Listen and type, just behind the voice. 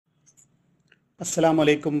അസ്സലാമു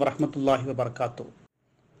അലൈക്കും വറഹ്മത്തുള്ളാഹി വബർക്കാത്തു.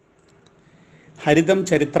 ഹരിതം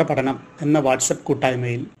ചരിത്ര പഠനം എന്ന വാട്സപ്പ്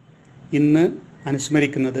കൂട്ടായ്മയിൽ ഇന്ന്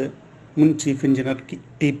അനുസ്മരിക്കുന്നത് മുൻ ചീഫ് എഞ്ചിനീയർ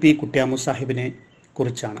ടി.പി. കുട്ട്യാമു സാഹിബിനെ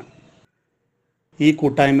കുറിച്ചാണ്. ഈ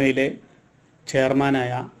കൂട്ടായ്മയിലെ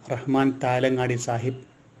ചെയർമാനായ Rahman Thalangadi Sahib,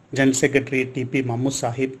 general secretary T P. Mammu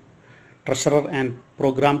Sahib, treasurer and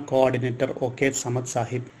program coordinator O.K. Samad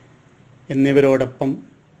Sahib എന്നിവരോടൊപ്പം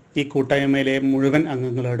ഈ കൂട്ടായ്മയിലെ മുഴുവൻ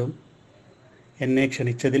അംഗങ്ങളോടും എന്നെ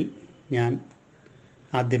ക്ഷണിച്ചതിൽ ഞാൻ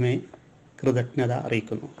ആദ്യമേ കൃതജ്ഞത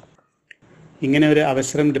അറിയിക്കുന്നു. ഇങ്ങനെ ഒരു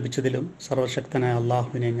അവസരം ലഭിച്ചതിലും സർവശക്തനായ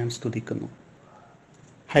അള്ളാഹുവിനെ ഞാൻ സ്തുതിക്കുന്നു.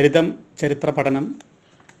 ഹരിതം ചരിത്ര പഠനം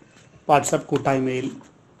വാട്സപ്പ് കൂട്ടായ്മയിൽ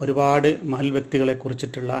ഒരുപാട് മഹൽ വ്യക്തികളെ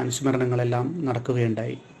കുറിച്ചിട്ടുള്ള അനുസ്മരണങ്ങളെല്ലാം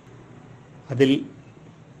നടക്കുകയുണ്ടായി. അതിൽ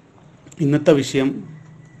ഇന്നത്തെ വിഷയം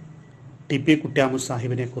ടി.പി. കുട്ട്യാമു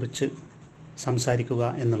സാഹിബിനെ കുറിച്ച് സംസാരിക്കുക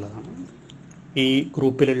എന്നുള്ളതാണ്. ഈ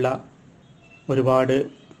ഗ്രൂപ്പിലുള്ള ഒരുപാട്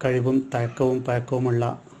കഴിവും തഴക്കവും പഴക്കവുമുള്ള,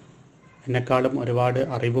 എന്നെക്കാളും ഒരുപാട്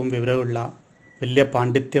അറിവും വിവരവുമുള്ള, വലിയ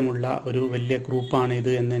പാണ്ഡിത്യമുള്ള ഒരു വലിയ ഗ്രൂപ്പാണ്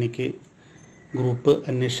ഇത് എന്ന് എനിക്ക് ഗ്രൂപ്പ്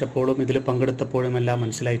അന്വേഷിച്ചപ്പോഴും ഇതിൽ പങ്കെടുത്തപ്പോഴും എല്ലാം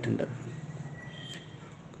മനസ്സിലായിട്ടുണ്ട്.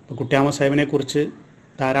 അപ്പോൾ കുട്ട്യാമു സാഹിബിനെ കുറിച്ച്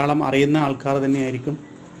ധാരാളം അറിയുന്ന ആൾക്കാർ തന്നെയായിരിക്കും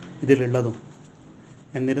ഇതിലുള്ളതും.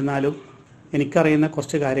 എന്നിരുന്നാലും എനിക്കറിയുന്ന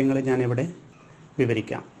കുറച്ച് കാര്യങ്ങൾ ഞാനിവിടെ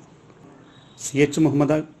വിവരിക്കാം. C.H.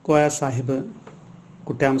 മുഹമ്മദ് കോയ സാഹിബ്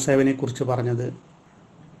കുട്ട്യാമു സാഹിബിനെ കുറിച്ച് പറഞ്ഞത്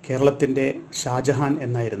കേരളത്തിൻ്റെ ഷാജഹാൻ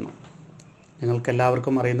എന്നായിരുന്നു.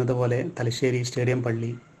 ഞങ്ങൾക്കെല്ലാവർക്കും അറിയുന്നത് പോലെ തലശ്ശേരി സ്റ്റേഡിയം പള്ളി,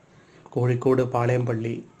 കോഴിക്കോട് പാളയം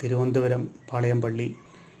പള്ളി, തിരുവനന്തപുരം പാളയം പള്ളി,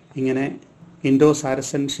 ഇങ്ങനെ ഇൻഡോ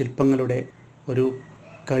സാരസൻ ശില്പങ്ങളുടെ ഒരു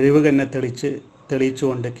കഴിവ് തന്നെ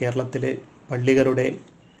തെളിയിച്ചുകൊണ്ട് കേരളത്തിലെ പള്ളികളുടെ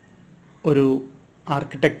ഒരു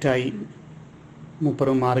ആർക്കിടെക്റ്റായി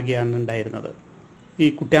മൂപ്പറും മാറുകയാണ് ഉണ്ടായിരുന്നത്. ഈ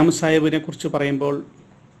കുട്ട്യാമു സാഹിബിനെ കുറിച്ച് പറയുമ്പോൾ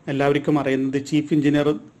എല്ലാവർക്കും അറിയുന്നത് ചീഫ് എഞ്ചിനീയർ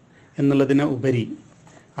എന്നുള്ളതിന് ഉപരി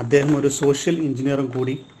അദ്ദേഹം ഒരു സോഷ്യൽ എഞ്ചിനീയറും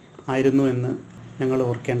കൂടി ആയിരുന്നു എന്ന് ഞങ്ങൾ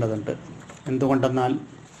ഓർക്കേണ്ടതുണ്ട്. എന്തുകൊണ്ടെന്നാൽ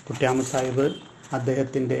കുട്ട്യാമു സാഹിബ്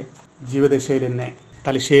അദ്ദേഹത്തിൻ്റെ ജീവിതശൈലി തന്നെ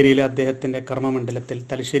തലശ്ശേരിയിലെ അദ്ദേഹത്തിൻ്റെ കർമ്മമണ്ഡലത്തിൽ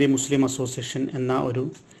തലശ്ശേരി മുസ്ലിം അസോസിയേഷൻ എന്ന ഒരു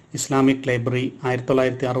ഇസ്ലാമിക് ലൈബ്രറി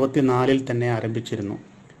 1964 തന്നെ ആരംഭിച്ചിരുന്നു.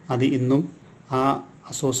 അത് ഇന്നും ആ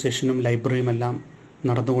അസോസിയേഷനും ലൈബ്രറിയുമെല്ലാം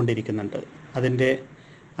നടന്നുകൊണ്ടിരിക്കുന്നുണ്ട്. അതിൻ്റെ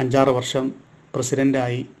 5-6 വർഷം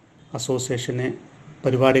പ്രസിഡൻ്റായി അസോസിയേഷനെ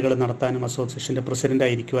പരിപാടികൾ നടത്താനും അസോസിയേഷൻ്റെ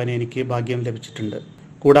പ്രസിഡൻ്റായിരിക്കുവാനും എനിക്ക് ഭാഗ്യം ലഭിച്ചിട്ടുണ്ട്.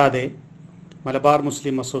 കൂടാതെ മലബാർ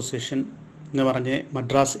മുസ്ലിം അസോസിയേഷൻ എന്ന് പറഞ്ഞ്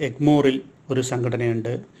മദ്രാസ് എഗ്മോറിൽ ഒരു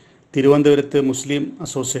സംഘടനയുണ്ട്. തിരുവനന്തപുരത്ത് മുസ്ലിം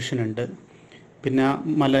അസോസിയേഷൻ ഉണ്ട്. പിന്നെ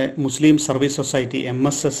മുസ്ലിം സർവീസ് സൊസൈറ്റി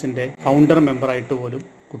MSSൻ്റെ ഫൗണ്ടർ മെമ്പറായിട്ട് പോലും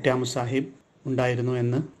കുട്ട്യാമു സാഹിബ് ഉണ്ടായിരുന്നു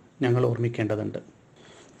എന്ന് ഞങ്ങൾ ഓർമ്മിക്കേണ്ടതുണ്ട്.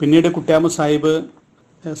 പിന്നീട് കുട്ട്യാമു സാഹിബ്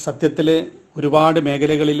സത്യത്തിൽ ഒരുപാട്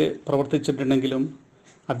മേഖലകളിൽ പ്രവർത്തിച്ചിട്ടുണ്ടെങ്കിലും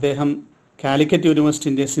അദ്ദേഹം കാലിക്കറ്റ്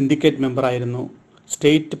യൂണിവേഴ്സിറ്റിൻ്റെ സിൻഡിക്കേറ്റ് മെമ്പറായിരുന്നു,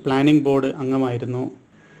 സ്റ്റേറ്റ് പ്ലാനിംഗ് ബോർഡ് അംഗമായിരുന്നു.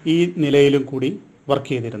 ഈ നിലയിലും കൂടി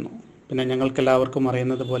വർക്ക് ചെയ്തിരുന്നു. പിന്നെ ഞങ്ങൾക്കെല്ലാവർക്കും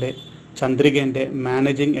അറിയുന്നത് പോലെ ചന്ദ്രികേൻ്റെ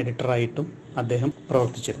മാനേജിംഗ് എഡിറ്ററായിട്ടും അദ്ദേഹം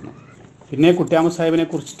പ്രവർത്തിച്ചിരുന്നു. പിന്നെ കുട്ട്യാമു സാഹിബിനെ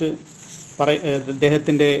കുറിച്ചിട്ട്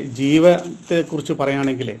അദ്ദേഹത്തിൻ്റെ ജീവിതത്തെക്കുറിച്ച്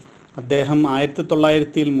പറയുകയാണെങ്കിൽ അദ്ദേഹം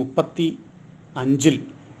 1935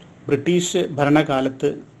 ബ്രിട്ടീഷ് ഭരണകാലത്ത്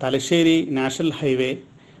തലശ്ശേരി നാഷണൽ ഹൈവേ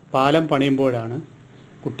പാലം പണിയുമ്പോഴാണ്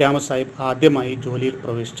കുട്ട്യാമു സാഹിബ് ആദ്യമായി ജോലിയിൽ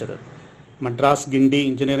പ്രവേശിച്ചത്. മദ്രാസ് ഗിണ്ടി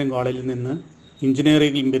എഞ്ചിനീയറിംഗ് കോളേജിൽ നിന്ന്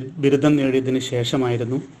എഞ്ചിനീയറിംഗ് ബിരുദം നേടിയതിന്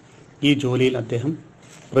ശേഷമായിരുന്നു ഈ ജോലിയിൽ അദ്ദേഹം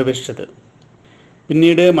പ്രവേശിച്ചത്.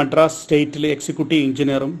 പിന്നീട് മദ്രാസ് സ്റ്റേറ്റിലെ എക്സിക്യൂട്ടീവ്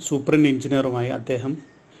എഞ്ചിനീയറും സൂപ്രണ്ട് എഞ്ചിനീയറുമായി അദ്ദേഹം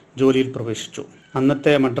ജോലിയിൽ പ്രവേശിച്ചു.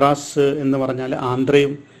 അന്നത്തെ മദ്രാസ് എന്ന് പറഞ്ഞാൽ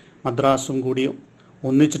ആന്ധ്രയും മദ്രാസും കൂടി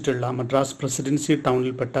ഒന്നിച്ചിട്ടുള്ള മദ്രാസ് പ്രസിഡൻസി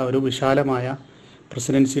ടൗണിൽപ്പെട്ട ഒരു വിശാലമായ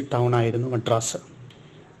പ്രസിഡൻസി ടൗൺ ആയിരുന്നു മദ്രാസ്.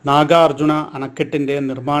 നാഗാർജുന അണക്കെട്ടിൻ്റെ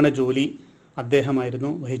നിർമ്മാണ ജോലി അദ്ദേഹമായിരുന്നു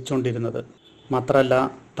വഹിച്ചുകൊണ്ടിരുന്നത്. മാത്രമല്ല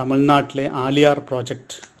തമിഴ്നാട്ടിലെ ആലിയാർ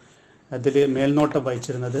പ്രോജക്റ്റ് അതിൽ മേൽനോട്ടം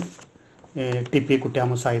വഹിച്ചിരുന്നത് ടി.പി.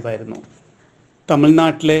 കുട്ട്യാമു സാഹിബായിരുന്നു.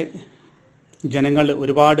 തമിഴ്നാട്ടിലെ ജനങ്ങൾ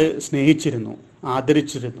ഒരുപാട് സ്നേഹിച്ചിരുന്നു,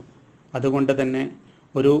 ആദരിച്ചിരുന്നു. അതുകൊണ്ട് തന്നെ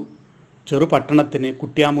ഒരു ചെറു പട്ടണത്തിന്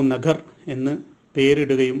കുട്ട്യാമു നഗർ എന്ന്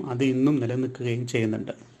പേരിടുകയും അത് ഇന്നും നിലനിൽക്കുകയും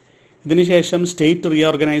ചെയ്യുന്നുണ്ട്. ഇതിനുശേഷം സ്റ്റേറ്റ്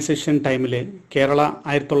റീഓർഗനൈസേഷൻ ടൈമിൽ കേരള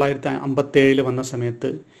 1957 വന്ന സമയത്ത്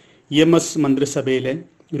EMS മന്ത്രിസഭയിൽ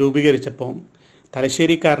രൂപീകരിച്ചപ്പോൾ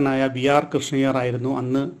തലശ്ശേരിക്കാരനായ VR കൃഷ്ണയ്യർ ആയിരുന്നു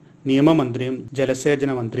അന്ന് നിയമമന്ത്രിയും ജലസേചന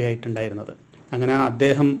മന്ത്രിയായിട്ടുണ്ടായിരുന്നത്. അങ്ങനെ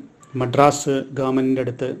അദ്ദേഹം മദ്രാസ് ഗവൺമെൻറ്റിൻ്റെ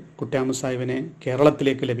അടുത്ത് കുട്ട്യാമു സാഹിബിനെ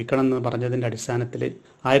കേരളത്തിലേക്ക് ലഭിക്കണമെന്ന് പറഞ്ഞതിൻ്റെ അടിസ്ഥാനത്തിൽ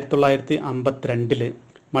 1952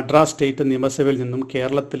 മദ്രാസ് സ്റ്റേറ്റ് നിയമസഭയിൽ നിന്നും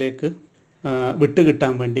കേരളത്തിലേക്ക്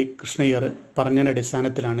വിട്ടുകിട്ടാൻ വേണ്ടി കൃഷ്ണയ്യർ പറഞ്ഞതിൻ്റെ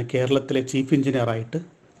അടിസ്ഥാനത്തിലാണ് കേരളത്തിലെ ചീഫ് എഞ്ചിനീയറായിട്ട്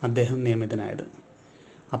അദ്ദേഹം നിയമിതനായത്.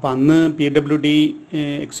 അപ്പോൾ അന്ന് PWD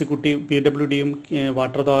എക്സിക്യൂട്ടീവ് PWDയും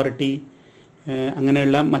വാട്ടർ അതോറിറ്റി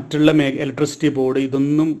അങ്ങനെയുള്ള മറ്റുള്ള ഇലക്ട്രിസിറ്റി ബോർഡ്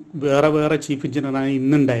ഇതൊന്നും വേറെ വേറെ ചീഫ് എഞ്ചിനീയറാണ്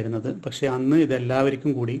ഇന്നുണ്ടായിരുന്നത്. പക്ഷേ അന്ന്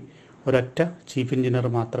ഇതെല്ലാവർക്കും കൂടി ഒരൊറ്റ ചീഫ് എഞ്ചിനീയർ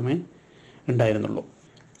മാത്രമേ ഉണ്ടായിരുന്നുള്ളൂ.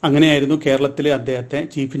 അങ്ങനെയായിരുന്നു കേരളത്തിൽ അദ്ദേഹത്തെ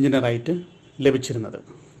ചീഫ് എഞ്ചിനീയറായിട്ട് ലഭിച്ചിരുന്നത്.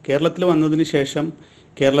 കേരളത്തിൽ വന്നതിന് ശേഷം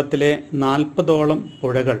കേരളത്തിലെ 40ഓളം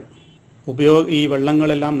പുഴകൾ ഈ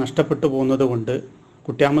വെള്ളങ്ങളെല്ലാം നഷ്ടപ്പെട്ടു പോകുന്നത് കൊണ്ട്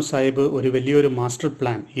കുട്ട്യാമ സാഹിബ് ഒരു വലിയൊരു മാസ്റ്റർ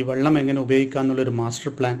പ്ലാൻ, ഈ വെള്ളം എങ്ങനെ ഉപയോഗിക്കാമെന്നുള്ളൊരു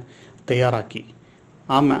മാസ്റ്റർ പ്ലാൻ തയ്യാറാക്കി.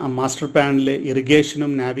 ആ മാസ്റ്റർ പ്ലാനിൽ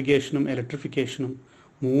ഇറിഗേഷനും നാവിഗേഷനും ഇലക്ട്രിഫിക്കേഷനും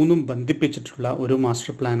മൂന്നും ബന്ധിപ്പിച്ചിട്ടുള്ള ഒരു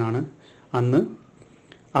മാസ്റ്റർ പ്ലാനാണ് അന്ന്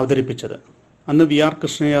അവതരിപ്പിച്ചത്. അന്ന് VR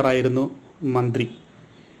കൃഷ്ണയ്യർ ആയിരുന്നു മന്ത്രി.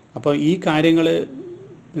 അപ്പോൾ ഈ കാര്യങ്ങൾ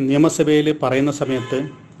നിയമസഭയിൽ പറയുന്ന സമയത്ത്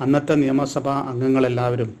അന്നത്തെ നിയമസഭാ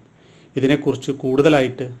അംഗങ്ങളെല്ലാവരും ഇതിനെക്കുറിച്ച്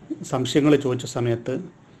കൂടുതലായിട്ട് സംശയങ്ങൾ ചോദിച്ച സമയത്ത്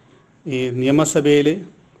ഈ നിയമസഭയിൽ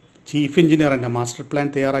ചീഫ് എഞ്ചിനീയർ തന്നെ, മാസ്റ്റർ പ്ലാൻ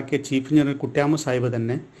തയ്യാറാക്കിയ ചീഫ് എഞ്ചിനീയർ കുട്ട്യാമ സാഹിബ്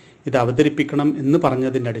തന്നെ ഇത് അവതരിപ്പിക്കണം എന്ന്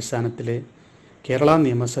പറഞ്ഞതിൻ്റെ അടിസ്ഥാനത്തിൽ കേരള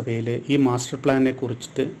നിയമസഭയിൽ ഈ മാസ്റ്റർ പ്ലാനിനെ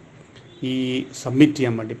കുറിച്ചിട്ട് ഈ സബ്മിറ്റ്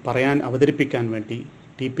ചെയ്യാൻ വേണ്ടി അവതരിപ്പിക്കാൻ വേണ്ടി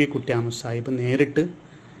TP കുട്ട്യാമ സാഹിബ് നേരിട്ട്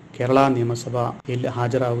കേരള നിയമസഭയിൽ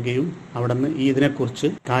ഹാജരാവുകയും അവിടെ നിന്ന് ഇതിനെക്കുറിച്ച്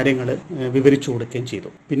കാര്യങ്ങൾ വിവരിച്ചു കൊടുക്കുകയും ചെയ്തു.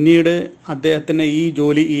 പിന്നീട് അദ്ദേഹത്തിന് ഈ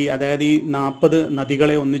ജോലി അതായത് ഈ 40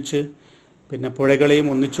 നദികളെ ഒന്നിച്ച് പുഴകളെയും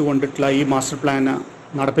ഒന്നിച്ചു കൊണ്ടിട്ടുള്ള ഈ മാസ്റ്റർ പ്ലാൻ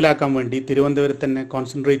നടപ്പിലാക്കാൻ വേണ്ടി തിരുവനന്തപുരത്ത് തന്നെ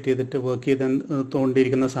കോൺസെൻട്രേറ്റ് ചെയ്തിട്ട് വർക്ക്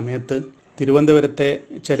ചെയ്തുകൊണ്ടിരിക്കുന്ന സമയത്ത് തിരുവനന്തപുരത്തെ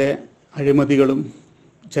ചില അഴിമതികളും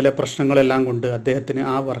ചില പ്രശ്നങ്ങളെല്ലാം കൊണ്ട് അദ്ദേഹത്തിന്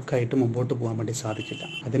ആ വർക്കായിട്ട് മുമ്പോട്ട് പോകാൻ വേണ്ടി സാധിച്ചില്ല.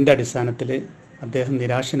 അതിൻ്റെ അടിസ്ഥാനത്തിൽ അദ്ദേഹം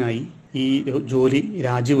നിരാശനായി ഈ ജോലി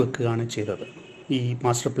രാജിവെക്കുകയാണ് ചെയ്തത്, ഈ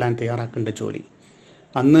മാസ്റ്റർ പ്ലാൻ തയ്യാറാക്കേണ്ട ജോലി.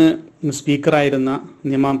 അന്ന് സ്പീക്കറായിരുന്ന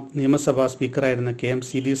നിയമസഭാ സ്പീക്കറായിരുന്ന KM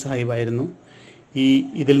സീലി സാഹിബായിരുന്നു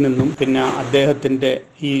ഇതിൽ നിന്നും അദ്ദേഹത്തിൻ്റെ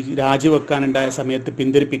ഈ രാജിവെക്കാനുണ്ടായ സമയത്ത്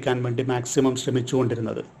പിന്തിരിപ്പിക്കാൻ വേണ്ടി മാക്സിമം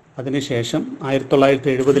ശ്രമിച്ചുകൊണ്ടിരുന്നത്. അതിനുശേഷം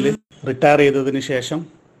 1970 റിട്ടയർ ചെയ്തതിന് ശേഷം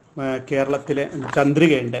കേരളത്തിലെ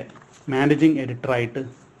ചന്ദ്രികയുടെ മാനേജിങ് എഡിറ്ററായിട്ട്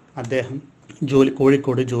അദ്ദേഹം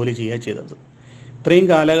കോഴിക്കോട് ജോലി ചെയ്യുക ചെയ്തത്. ഇത്രയും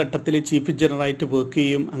കാലഘട്ടത്തിൽ ചീഫ് എഞ്ചിനീയറായിട്ട് വർക്ക്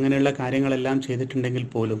ചെയ്യും അങ്ങനെയുള്ള കാര്യങ്ങളെല്ലാം ചെയ്തിട്ടുണ്ടെങ്കിൽ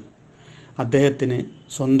പോലും അദ്ദേഹത്തിന്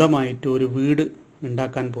സ്വന്തമായിട്ട് ഒരു വീട്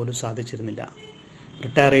ഉണ്ടാക്കാൻ പോലും സാധിച്ചിരുന്നില്ല.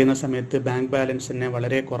 റിട്ടയർ ചെയ്യുന്ന സമയത്ത് ബാങ്ക് ബാലൻസ് തന്നെ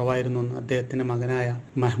വളരെ കുറവായിരുന്നു എന്ന് അദ്ദേഹത്തിൻ്റെ മകനായ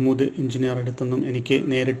മഹ്മൂദ് എഞ്ചിനീയർ അടുത്തൊന്നും എനിക്ക്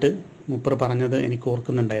നേരിട്ട് മൂപ്പർ പറഞ്ഞത് എനിക്ക്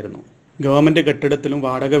ഓർക്കുന്നുണ്ടായിരുന്നു. ഗവൺമെൻറ് കെട്ടിടത്തിലും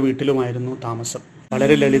വാടക വീട്ടിലുമായിരുന്നു താമസം.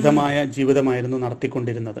 വളരെ ലളിതമായ ജീവിതമായിരുന്നു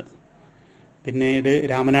നടത്തിക്കൊണ്ടിരുന്നത്. പിന്നീട്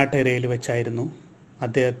രാമനാട്ടേരയിൽ വെച്ചായിരുന്നു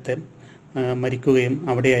അദ്ദേഹത്തെ മരിക്കുകയും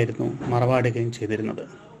അവിടെയായിരുന്നു മറവാടുകയും ചെയ്തിരുന്നത്.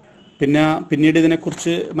 പിന്നീട്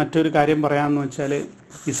ഇതിനെക്കുറിച്ച് മറ്റൊരു കാര്യം പറയാമെന്ന് വെച്ചാൽ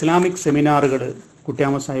ഇസ്ലാമിക് സെമിനാറുകൾ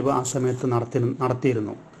കുട്ട്യാമ സാഹിബ് ആ സമയത്ത്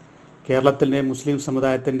നടത്തിയിരുന്നു. കേരളത്തിലെ മുസ്ലിം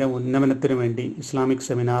സമുദായത്തിൻ്റെ ഉന്നമനത്തിന് വേണ്ടി ഇസ്ലാമിക്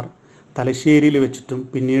സെമിനാർ തലശ്ശേരിയിൽ വെച്ചിട്ടും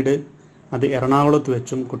പിന്നീട് അത് എറണാകുളത്ത്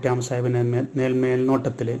വെച്ചും കുട്ട്യാമ സാഹിബിൻ്റെ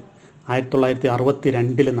മേൽനോട്ടത്തിൽ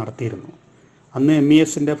 1962 നടത്തിയിരുന്നു. അന്ന്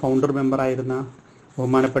MESൻ്റെ ഫൗണ്ടർ മെമ്പറായിരുന്ന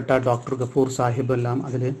ബഹുമാനപ്പെട്ട ഡോക്ടർ ഗഫൂർ സാഹിബ് എല്ലാം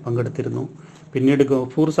അതിൽ പങ്കെടുത്തിരുന്നു. പിന്നീട്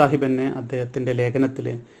ഗഫൂർ സാഹിബ് തന്നെ അദ്ദേഹത്തിൻ്റെ ലേഖനത്തിൽ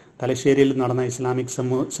തലശ്ശേരിയിൽ നടന്ന ഇസ്ലാമിക്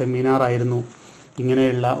സെമിനാറായിരുന്നു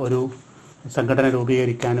ഇങ്ങനെയുള്ള ഒരു സംഘടന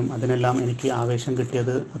രൂപീകരിക്കാനും അതിനെല്ലാം എനിക്ക് ആവേശം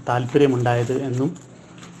കിട്ടിയത്, താല്പര്യമുണ്ടായത് എന്നും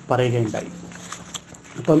പറയുകയുണ്ടായി.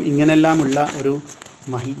 അപ്പം ഇങ്ങനെല്ലാമുള്ള ഒരു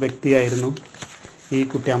വ്യക്തിയായിരുന്നു ഈ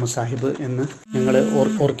കുട്ട്യാമ സാഹിബ് എന്ന് ഞങ്ങൾ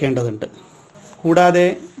ഓർക്കേണ്ടതുണ്ട്. കൂടാതെ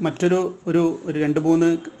മറ്റൊരു 2-3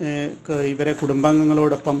 ഇവരെ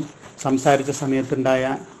കുടുംബാംഗങ്ങളോടൊപ്പം സംസാരിച്ച സമയത്തുണ്ടായ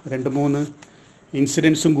 2-3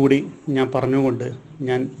 ഇൻസിഡൻസും കൂടി ഞാൻ പറഞ്ഞുകൊണ്ട്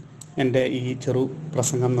ഞാൻ എൻ്റെ ഈ ചെറു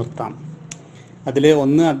പ്രസംഗം നിർത്താം. അതിൽ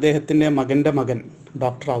ഒന്ന്, അദ്ദേഹത്തിൻ്റെ മകൻ്റെ മകൻ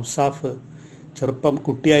ഡോക്ടർ ഔസാഫ്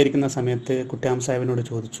കുട്ടിയായിരിക്കുന്ന സമയത്ത് കുട്ട്യാമ സാഹിബിനോട്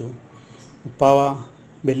ചോദിച്ചു, ഉപ്പാവ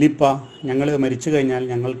വെല്ലിപ്പ, ഞങ്ങൾ മരിച്ചു കഴിഞ്ഞാൽ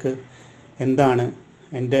ഞങ്ങൾക്ക് എന്താണ്,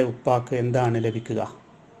 എൻ്റെ ഉപ്പാക്ക് എന്താണ് ലഭിക്കുക?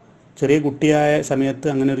 ചെറിയ കുട്ടിയായ സമയത്ത്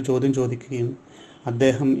അങ്ങനെ ഒരു ചോദ്യം ചോദിക്കുകയും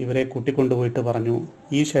അദ്ദേഹം ഇവരെ കൂട്ടിക്കൊണ്ടുപോയിട്ട് പറഞ്ഞു,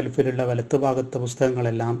 ഈ ഷെൽഫിലുള്ള വലത്ത് ഭാഗത്തെ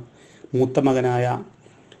പുസ്തകങ്ങളെല്ലാം മൂത്ത മകനായ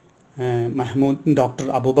ഡോക്ടർ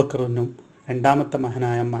അബൂബക്കറിനും രണ്ടാമത്തെ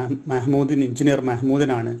മകനായ എഞ്ചിനീയർ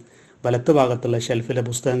മഹ്മൂദിനാണ് വലത്ത് ഭാഗത്തുള്ള ഷെൽഫിലെ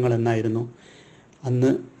പുസ്തകങ്ങൾ എന്നായിരുന്നു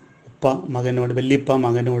അന്ന് വെല്ലിപ്പ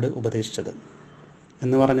മകനോട് ഉപദേശിച്ചത്.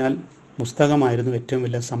 എന്ന് പറഞ്ഞാൽ പുസ്തകമായിരുന്നു ഏറ്റവും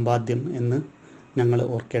വലിയ സമ്പാദ്യം എന്ന് ഞങ്ങൾ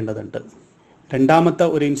ഓർക്കേണ്ടതുണ്ട്. രണ്ടാമത്തെ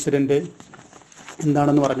ഒരു ഇൻസിഡൻറ്റ്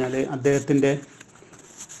എന്താണെന്ന് പറഞ്ഞാൽ, അദ്ദേഹത്തിൻ്റെ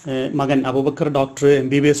മകൻ അബൂബക്കർ ഡോക്ടർ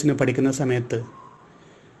MBBS പഠിക്കുന്ന സമയത്ത്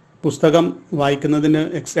പുസ്തകം വായിക്കുന്നതിന്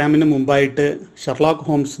എക്സാമിന് മുമ്പായിട്ട് ഷെർലോക്ക്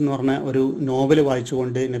ഹോംസ് എന്ന് പറഞ്ഞ ഒരു നോവൽ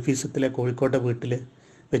വായിച്ചുകൊണ്ട് നഫീസത്തിലെ കോഴിക്കോട്ടെ വീട്ടിൽ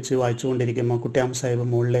വെച്ച് വായിച്ചുകൊണ്ടിരിക്കുമ്പോൾ കുട്ട്യാമ സാഹിബ്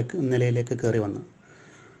നിലയിലേക്ക് കയറി വന്നു.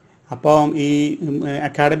 അപ്പോൾ ഈ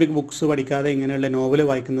അക്കാഡമിക് ബുക്സ് പഠിക്കാതെ ഇങ്ങനെയുള്ള നോവൽ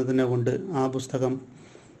വായിക്കുന്നതിനെ കൊണ്ട് ആ പുസ്തകം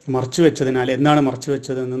മറച്ചു വെച്ചതിനാൽ എന്താണ് മറച്ചു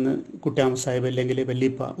വെച്ചതെന്ന് കുട്ട്യാമ സാഹിബ് അല്ലെങ്കിൽ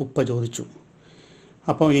ഉപ്പ ചോദിച്ചു.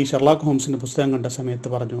 അപ്പോൾ ഈ ഷെർലോക്ക് ഹോംസിൻ്റെ പുസ്തകം കണ്ട സമയത്ത്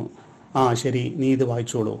പറഞ്ഞു, ആ ശരി, നീ ഇത്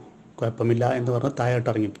വായിച്ചോളൂ, കുഴപ്പമില്ല എന്ന് പറഞ്ഞ് താഴോട്ട്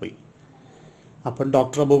ഇറങ്ങിപ്പോയി. അപ്പം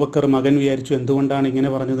ഡോക്ടർ അബൂബക്കർ മകൻ വിചാരിച്ചു എന്തുകൊണ്ടാണ് ഇങ്ങനെ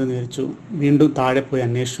പറഞ്ഞതെന്ന് വിചാരിച്ചു. വീണ്ടും താഴെ പോയി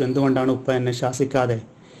അന്വേഷിച്ചു, എന്തുകൊണ്ടാണ് ഉപ്പ എന്നെ ശാസിക്കാതെ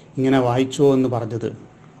ഇങ്ങനെ വായിച്ചോ എന്ന് പറഞ്ഞത്.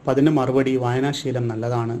 അപ്പം അതിന് മറുപടി, വായനാശീലം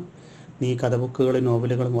നല്ലതാണ്, നീ കഥ ബുക്കുകളും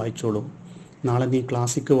നോവലുകളും വായിച്ചോളൂ, നാളെ നീ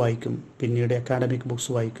ക്ലാസിക് വായിക്കും, പിന്നീട് അക്കാഡമിക്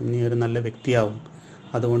ബുക്സ് വായിക്കും, നീ ഒരു നല്ല വ്യക്തിയാവും,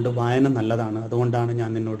 അതുകൊണ്ട് വായന നല്ലതാണ്, അതുകൊണ്ടാണ് ഞാൻ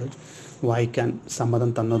നിന്നോട് വായിക്കാൻ സമ്മതം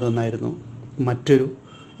തന്നതെന്നായിരുന്നു മറ്റൊരു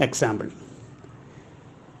എക്സാമ്പിൾ.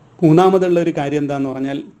 മൂന്നാമതുള്ള ഒരു കാര്യം എന്താണെന്ന്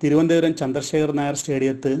പറഞ്ഞാൽ, തിരുവനന്തപുരം ചന്ദ്രശേഖർ നായർ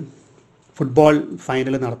സ്റ്റേഡിയത്ത് ഫുട്ബോൾ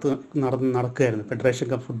ഫൈനൽ നടക്കുകയായിരുന്നു, ഫെഡറേഷൻ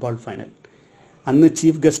കപ്പ് ഫുട്ബോൾ ഫൈനൽ. അന്ന്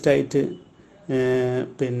ചീഫ് ഗസ്റ്റായിട്ട്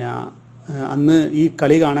അന്ന് ഈ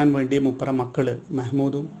കളി കാണാൻ വേണ്ടി മുപ്പറ മക്കൾ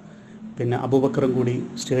മെഹ്മൂദും അബൂബക്കറും കൂടി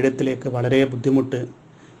സ്റ്റേഡിയത്തിലേക്ക് വളരെ ബുദ്ധിമുട്ട്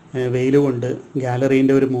വെയിലുകൊണ്ട്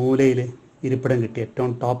ഗാലറീൻ്റെ ഒരു മൂലയിൽ ഇരിപ്പിടം കിട്ടി,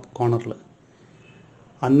 ഏറ്റവും ടോപ്പ് കോർണറിൽ.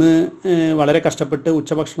 അന്ന് വളരെ കഷ്ടപ്പെട്ട്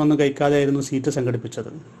ഉച്ചഭക്ഷണമൊന്നും കഴിക്കാതെയായിരുന്നു സീറ്റ്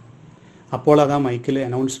സംഘടിപ്പിച്ചത്. അപ്പോൾ അതാ മൈക്കിൽ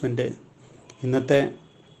അനൗൺസ്മെൻറ്റ്, ഇന്നത്തെ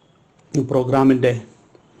പ്രോഗ്രാമിൻ്റെ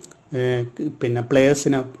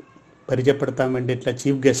പ്ലെയേഴ്സിനെ പരിചയപ്പെടുത്താൻ വേണ്ടിയിട്ടുള്ള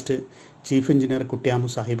chief guest chief engineer Kuttiyamu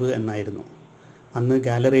Sahib എന്നായിരുന്നു. അന്ന്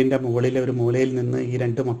ഗാലറീൻ്റെ മുകളിലെ ഒരു മൂലയിൽ നിന്ന് ഈ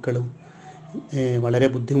രണ്ട് മക്കളും വളരെ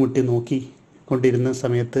ബുദ്ധിമുട്ടി നോക്കിക്കൊണ്ടിരുന്ന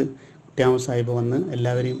സമയത്ത് കുട്ടിയാമു സാഹിബ് വന്ന്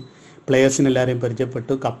എല്ലാവരെയും പ്ലെയേഴ്സിനെല്ലാവരെയും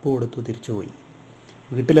പരിചയപ്പെട്ടു, കപ്പ് കൊടുത്തു, തിരിച്ചുപോയി.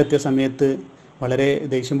 വീട്ടിലെത്തിയ സമയത്ത് വളരെ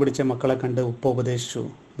ദേഷ്യം പിടിച്ച മക്കളെ കണ്ട് ഉപ്പ ഉപദേശിച്ചു,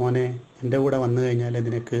 മോനെ, എൻ്റെ കൂടെ വന്നു കഴിഞ്ഞാൽ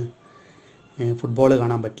നിനക്ക് ഫുട്ബോൾ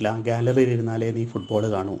കാണാൻ പറ്റില്ല, ഗാലറിയിൽ ഇരുന്നാലേ നീ ഫുട്ബോൾ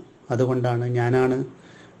കാണൂ, അതുകൊണ്ടാണ് ഞാനാണ്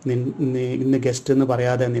ഇന്ന് ഗസ്റ്റ് എന്ന്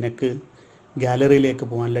പറയാതെ നിനക്ക് ഗാലറിയിലേക്ക്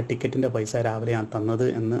പോകാനുള്ള ടിക്കറ്റിൻ്റെ പൈസ രാവിലെ ഞാൻ തന്നത്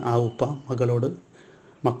എന്ന് ആ ഉപ്പ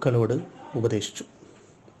മക്കളോട് ഉപദേശിച്ചു.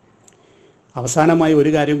 അവസാനമായി ഒരു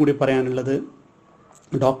കാര്യം കൂടി പറയാനുള്ളത്,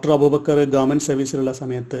 ഡോക്ടർ അബൂബക്കർ ഗവൺമെൻറ് സർവീസിലുള്ള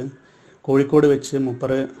സമയത്ത് കോഴിക്കോട് വെച്ച്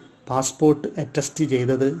മൂപ്പർ പാസ്പോർട്ട് അറ്റസ്റ്റ്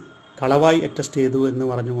ചെയ്തത് കളവായി അറ്റസ്റ്റ് ചെയ്തു എന്ന്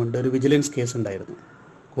പറഞ്ഞുകൊണ്ട് ഒരു വിജിലൻസ് കേസ് ഉണ്ടായിരുന്നു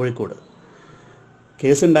കോഴിക്കോട്.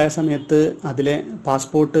 കേസുണ്ടായ സമയത്ത് അതിലെ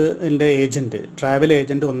പാസ്പോർട്ടിൻ്റെ ട്രാവൽ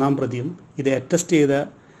ഏജൻറ്റ് ഒന്നാം പ്രതിയും ഇത് അറ്റസ്റ്റ് ചെയ്ത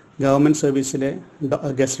ഗവൺമെൻറ് സർവീസിലെ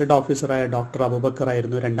ഗസറ്റഡ് ഓഫീസറായ ഡോക്ടർ അബൂബക്കർ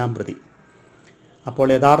ആയിരുന്നു രണ്ടാം പ്രതി. അപ്പോൾ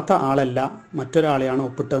യഥാർത്ഥ ആളല്ല, മറ്റൊരാളെയാണ്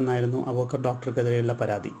ഒപ്പിട്ടതെന്നായിരുന്നു അബൂബക്കർ ഡോക്ടർക്കെതിരെയുള്ള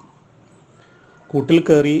പരാതി. കൂട്ടിൽ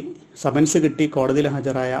കയറി സമൻസ് കിട്ടി കോടതിയിൽ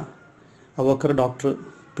ഹാജരായ അബൂബക്കർ ഡോക്ടർ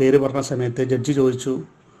പേര് പറഞ്ഞ സമയത്ത് ജഡ്ജി ചോദിച്ചു,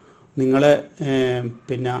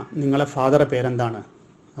 നിങ്ങളെ ഫാദറെ പേരെന്താണ്?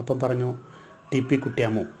 അപ്പം പറഞ്ഞു TP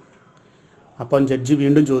കുട്ടിയാമു. അപ്പം ജഡ്ജി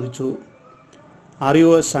വീണ്ടും ചോദിച്ചു, are you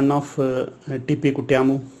a son of TP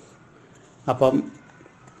Kuttiyamu? അപ്പം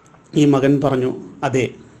ഈ മകൻ പറഞ്ഞു അതെ.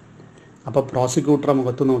 അപ്പോൾ പ്രോസിക്യൂട്ടറെ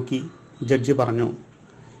മുഖത്ത് നോക്കി ജഡ്ജി പറഞ്ഞു,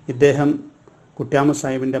 ഇദ്ദേഹം കുട്ടിയാമു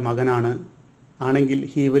സാഹിബിൻ്റെ മകനാണ്, ആണെങ്കിൽ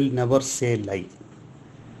he will never say lie.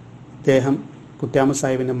 ഇദ്ദേഹം കുട്ടിയാമു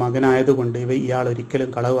സാഹിബിൻ്റെ മകനായതുകൊണ്ട് ഇയാൾ ഒരിക്കലും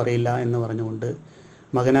കളവ് പറയില്ല എന്ന് പറഞ്ഞുകൊണ്ട്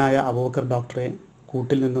മകനായ അബൂബക്കർ ഡോക്ടറെ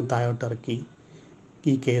കൂട്ടിൽ നിന്നും താഴോട്ടിറക്കി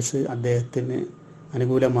ഈ കേസ് അദ്ദേഹത്തിന്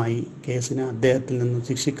അനുകൂലമായി കേസിനെ അദ്ദേഹത്തിൽ നിന്നും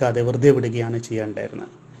ശിക്ഷിക്കാതെ വെറുതെ വിടുകയാണ്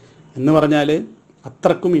ചെയ്യേണ്ടായിരുന്നത്. എന്ന് പറഞ്ഞാൽ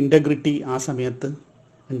അത്രക്കും ഇൻറ്റഗ്രിറ്റി ആ സമയത്ത്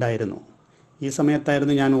ഉണ്ടായിരുന്നു. ഈ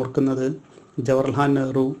സമയത്തായിരുന്നു ഞാൻ ഓർക്കുന്നത് ജവഹർലാൽ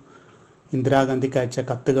നെഹ്റു ഇന്ദിരാഗാന്ധിക്ക് അയച്ച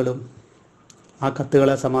കത്തുകളും ആ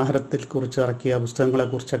കത്തുകളെ സമാഹാരത്തിൽ കുറിച്ച് ഇറക്കിയ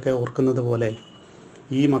പുസ്തകങ്ങളെക്കുറിച്ചൊക്കെ ഓർക്കുന്നത് പോലെ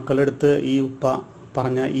ഈ മക്കളെടുത്ത് ഈ ഉപ്പ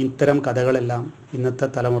പറഞ്ഞ ഇത്തരം കഥകളെല്ലാം ഇന്നത്തെ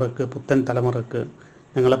തലമുറക്ക്, പുത്തൻ തലമുറക്ക്,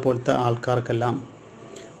 ഞങ്ങളെപ്പോലത്തെ ആൾക്കാർക്കെല്ലാം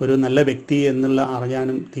ഒരു നല്ല വ്യക്തി എന്നുള്ള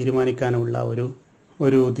അറിയാനും തീരുമാനിക്കാനുമുള്ള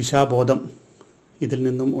ഒരു ദിശാബോധം ഇതിൽ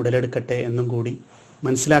നിന്നും ഉടലെടുക്കട്ടെ എന്നും കൂടി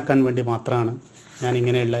മനസ്സിലാക്കാൻ വേണ്ടി മാത്രമാണ് ഞാൻ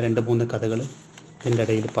ഇങ്ങനെയുള്ള 2-3 കഥകൾ എൻ്റെ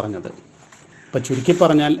ഇടയിൽ പറഞ്ഞത്. അപ്പോൾ ചുരുക്കി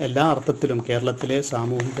പറഞ്ഞാൽ എല്ലാ അർത്ഥത്തിലും കേരളത്തിലെ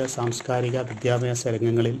സാമൂഹിക, സാംസ്കാരിക, വിദ്യാഭ്യാസ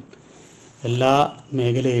രംഗങ്ങളിൽ എല്ലാ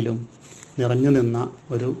മേഖലയിലും നിറഞ്ഞു നിന്ന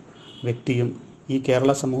ഒരു വ്യക്തിയും ഈ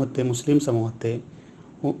കേരള സമൂഹത്തെ, മുസ്ലിം സമൂഹത്തെ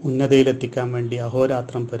ഉന്നതിയിലെത്തിക്കാൻ വേണ്ടി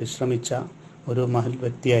അഹോരാത്രം പരിശ്രമിച്ച ഒരു മഹൽ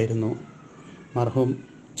വ്യക്തിയായിരുന്നു മർഹൂം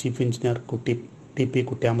chief engineer TP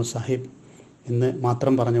Kuttiyamu Sahib എന്ന്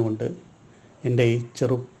മാത്രം പറഞ്ഞുകൊണ്ട് എൻ്റെ ഈ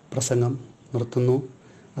ചെറു പ്രസംഗം നിർത്തുന്നു.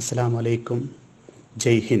 അസ്സലാമു അലൈക്കും.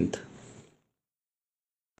 ജയ് Hind.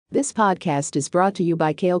 This podcast is brought to you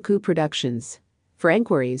by Kaleku Productions. For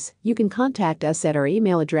inquiries, you can contact us at our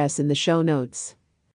email address in the show notes.